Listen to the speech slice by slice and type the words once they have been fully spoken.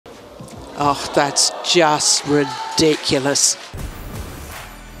Oh, that's just ridiculous.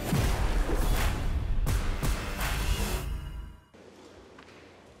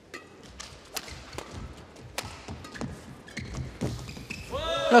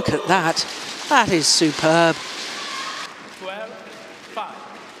 Look at that. That is superb. 12-5.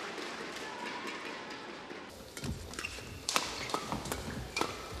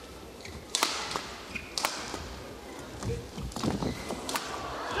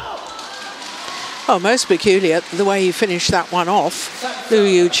 Oh, most peculiar, the way he finished that one off, Liu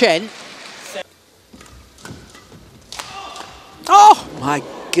Yu Chen. Oh, my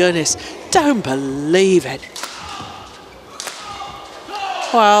goodness. Don't believe it.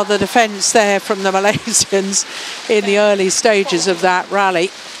 Well, the defence there from the Malaysians in the early stages of that rally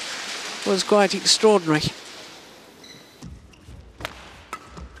was quite extraordinary.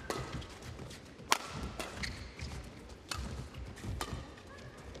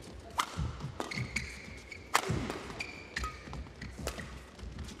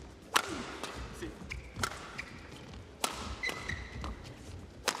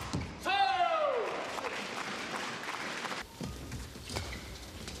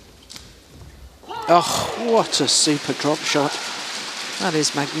 Oh, what a super drop shot. That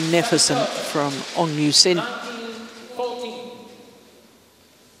is magnificent from Ong Yu Sin. 19-14.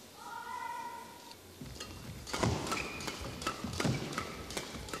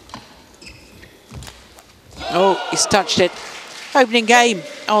 Oh, he's touched it. Opening game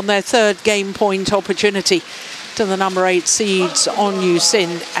on their third game point opportunity to the number 8 seeds Ong Yu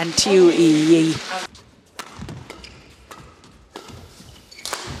Sin and Tiu Yi.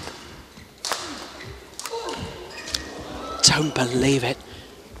 Don't believe it.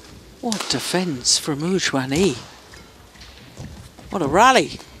 What defence from Wu Xuanyi. What a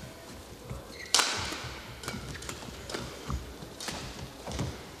rally.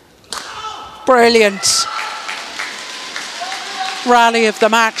 Brilliant. Rally of the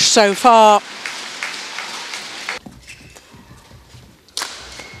match so far.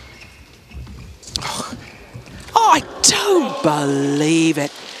 Oh, I don't believe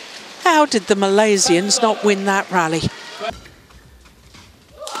it. How did the Malaysians not win that rally?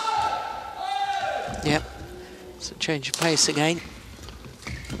 Yep, it's a change of pace again.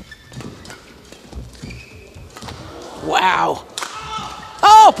 Wow.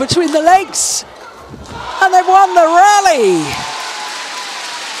 Oh, between the legs. And they've won the rally.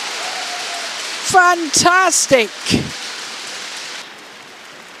 Fantastic.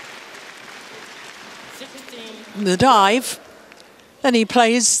 16. The dive. Then he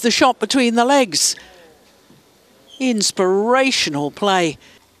plays the shot between the legs. Inspirational play.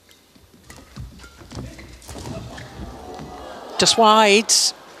 Just wide,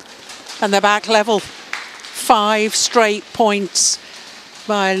 and they're back level. 5 straight points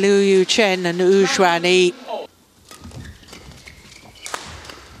by Liu Yu Chen and Wu Xuanyi.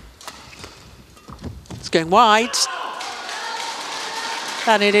 It's going wide,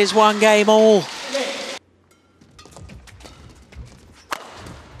 and it is 1 game all.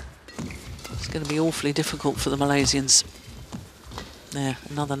 It's going to be awfully difficult for the Malaysians. There,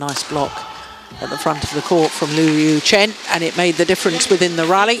 another nice block at the front of the court from Liu Yu Chen, and it made the difference within the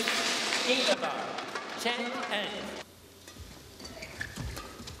rally.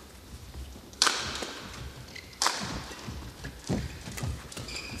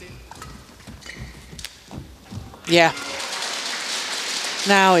 Yeah.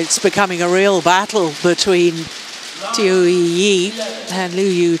 Now it's becoming a real battle between Tiu Yi and Liu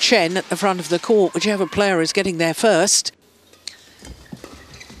Yu Chen at the front of the court, whichever player is getting there first.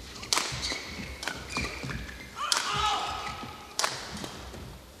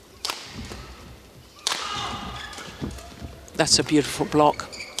 That's a beautiful block.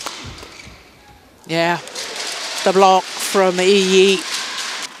 Yeah, the block from Yi.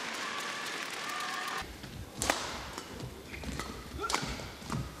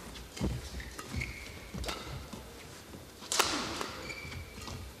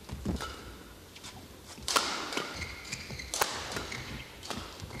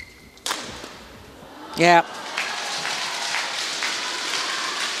 Yeah.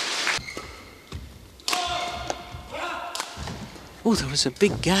 Oh, there was a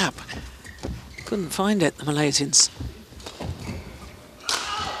big gap. Couldn't find it, the Malaysians.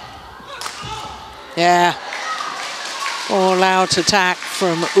 Yeah. All out attack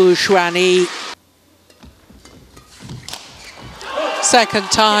from Wu Xuanyi. Second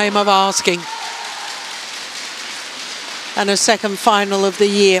time of asking. And a second final of the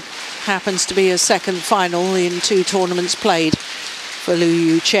year. Happens to be a second final in 2 tournaments played for Liu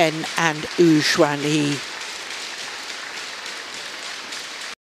Yu Chen and Wu Xuanyi.